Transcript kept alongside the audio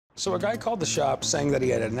So a guy called the shop saying that he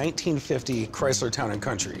had a 1950 Chrysler Town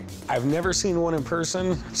Country. I've never seen one in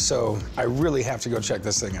person, so I really have to go check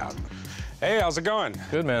this thing out. Hey, how's it going?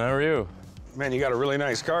 Good, man. How are you? Man, you got a really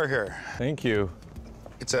nice car here. Thank you.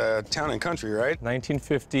 It's a Town and Country, right?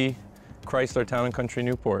 1950 Chrysler Town Country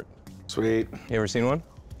Newport. Sweet. You ever seen one?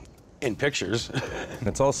 In pictures.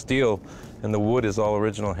 It's all steel, and the wood is all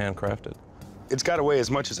original, handcrafted. It's got to weigh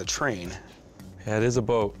as much as a train. Yeah, it is a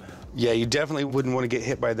boat. Yeah, you definitely wouldn't want to get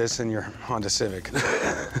hit by this in your Honda Civic.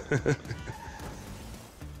 I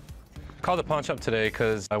called the pawn shop today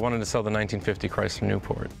because I wanted to sell the 1950 Chrysler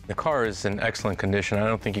Newport. The car is in excellent condition. I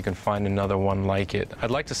don't think you can find another one like it.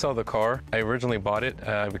 I'd like to sell the car. I originally bought it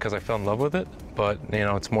because I fell in love with it, but you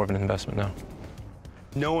know, it's more of an investment now.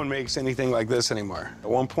 No one makes anything like this anymore. At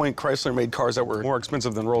one point, Chrysler made cars that were more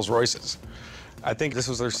expensive than Rolls Royces. I think this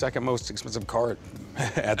was their second most expensive car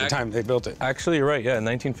at the time they built it. Actually, you're right. Yeah, in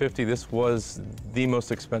 1950, this was the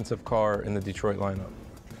most expensive car in the Detroit lineup.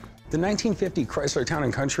 The 1950 Chrysler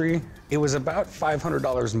Town & Country, it was about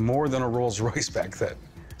 $500 more than a Rolls Royce back then.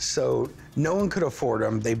 So no one could afford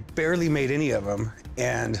them. They barely made any of them.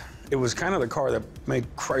 And it was kind of the car that made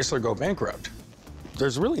Chrysler go bankrupt.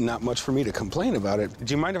 There's really not much for me to complain about it.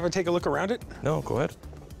 Do you mind if I take a look around it? No, go ahead.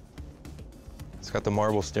 It's got the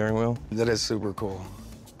marble steering wheel. That is super cool.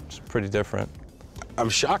 It's pretty different. I'm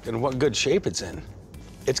shocked in what good shape it's in.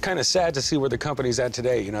 It's kind of sad to see where the company's at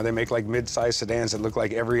today. You know, they make like mid-size sedans that look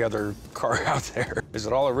like every other car out there. Is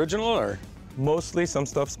it all original or? Mostly, some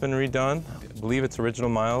stuff's been redone. I believe it's original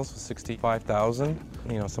miles, 65,000.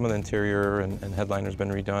 You know, some of the interior and headliner's been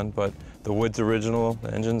redone, but the wood's original,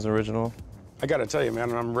 the engine's original. I gotta tell you,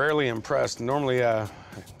 man, I'm rarely impressed. Normally,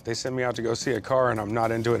 they send me out to go see a car and I'm not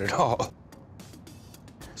into it at all.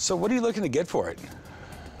 So what are you looking to get for it?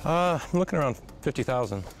 I'm looking around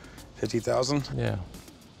 50,000. 50,000? Yeah.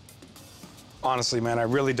 Honestly, man, I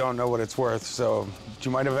really don't know what it's worth, so do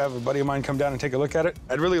you mind if I have a buddy of mine come down and take a look at it?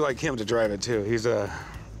 I'd really like him to drive it, too. He's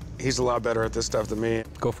a lot better at this stuff than me.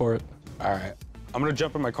 Go for it. All right. I'm gonna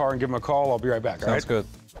jump in my car and give him a call. I'll be right back, all right? Sounds good.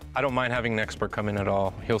 I don't mind having an expert come in at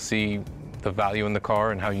all. He'll see the value in the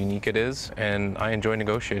car and how unique it is, and I enjoy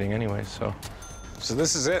negotiating anyway, so. So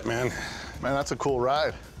this is it, man. Man, that's a cool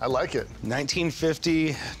ride. I like it.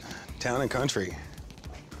 1950 Town and Country.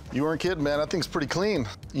 You weren't kidding, man. That thing's pretty clean.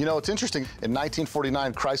 You know, it's interesting. In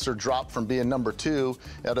 1949, Chrysler dropped from being number 2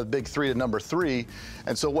 out of the big 3 to number 3.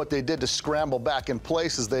 And so what they did to scramble back in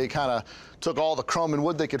place is they kind of took all the chrome and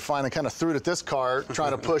wood they could find and kind of threw it at this car,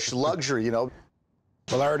 trying to push luxury, you know.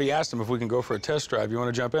 Well, I already asked him if we can go for a test drive. You want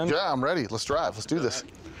to jump in? Yeah, I'm ready. Let's drive. Let's do this.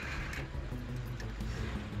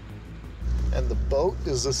 And the boat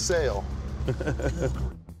is a sail.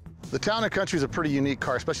 The Town & Country is a pretty unique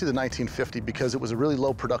car, especially the 1950, because it was a really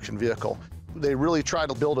low production vehicle. They really tried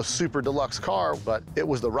to build a super deluxe car, but it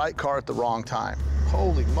was the right car at the wrong time.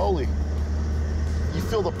 Holy moly. You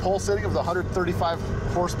feel the pulsating of the 135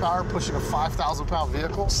 horsepower pushing a 5,000-pound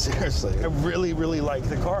vehicle? Seriously, I really, really like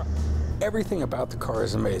the car. Everything about the car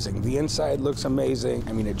is amazing. The inside looks amazing.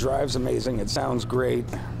 I mean, it drives amazing. It sounds great.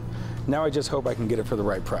 Now I just hope I can get it for the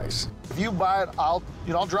right price. If you buy it, I'll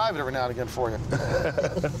drive it every now and again for you.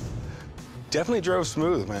 Definitely drove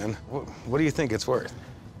smooth, man. What do you think it's worth?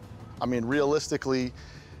 I mean, realistically,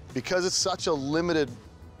 because it's such a limited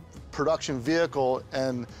production vehicle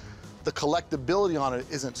and the collectability on it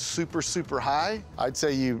isn't super, super high, I'd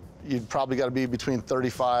say you'd probably got to be between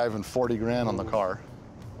 35 and 40 grand on the car.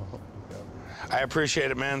 I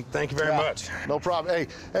appreciate it, man. Thank you very much. No problem. Hey,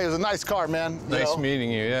 it was a nice car, man. Nice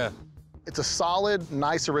meeting you, yeah. It's a solid,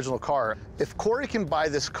 nice original car. If Corey can buy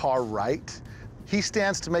this car right, he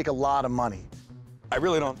stands to make a lot of money. I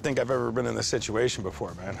really don't think I've ever been in this situation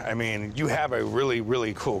before, man. I mean, you have a really,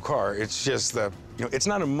 really cool car. It's just it's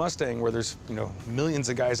not a Mustang where there's, millions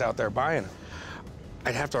of guys out there buying them.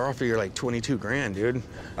 I'd have to offer you like 22 grand, dude.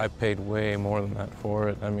 I paid way more than that for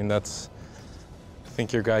it. I mean, I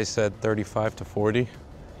think your guy said 35 to 40,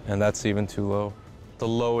 and that's even too low. The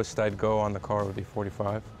lowest I'd go on the car would be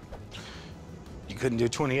 45. You couldn't do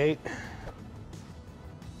 28?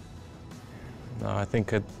 No, I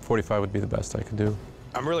think 45 would be the best I could do.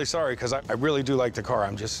 I'm really sorry, because I really do like the car.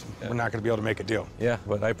 We're not gonna be able to make a deal. Yeah,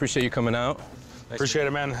 but I appreciate you coming out. Appreciate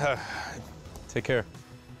it, man. Take care.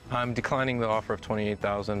 I'm declining the offer of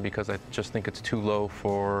 $28,000 because I just think it's too low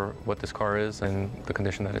for what this car is and the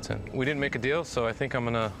condition that it's in. We didn't make a deal, so I think I'm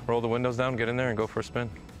gonna roll the windows down, get in there, and go for a spin.